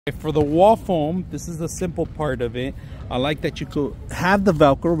For the wall foam, this is the simple part of it. I like that you could have the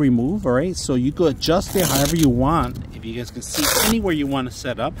Velcro remove, all right? So you could adjust it however you want. If you guys can see anywhere you want to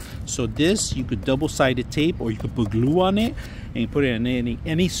set up. So this, you could double-sided tape or you could put glue on it and you put it on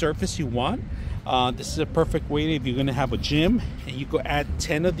any surface you want. This is a perfect way if you're going to have a gym and you could add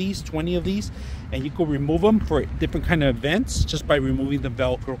 10 of these, 20 of these, and you could remove them for different kind of events just by removing the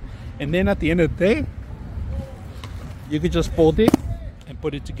Velcro. And then at the end of the day, you could just fold it and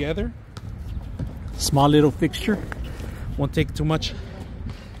put it together. Small little fixture, won't take too much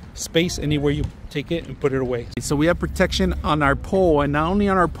space anywhere you take it and put it away. So we have protection on our pole, and not only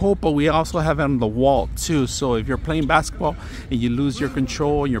on our pole, but we also have it on the wall too. So if you're playing basketball and you lose your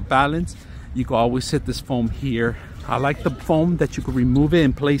control and your balance, you can always hit this foam here. I like the foam that you can remove it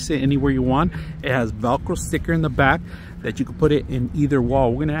and place it anywhere you want. It has Velcro sticker in the back that you can put it in either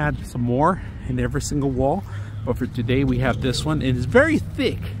wall. We're gonna add some more in every single wall, but for today we have this one. It is very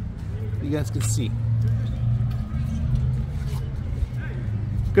thick, you guys can see.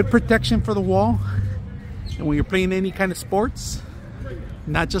 Good protection for the wall, and when you're playing any kind of sports,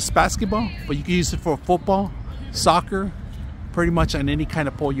 not just basketball, but you can use it for football, soccer, pretty much on any kind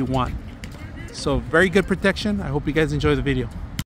of pole you want. So very good protection. I hope you guys enjoy the video.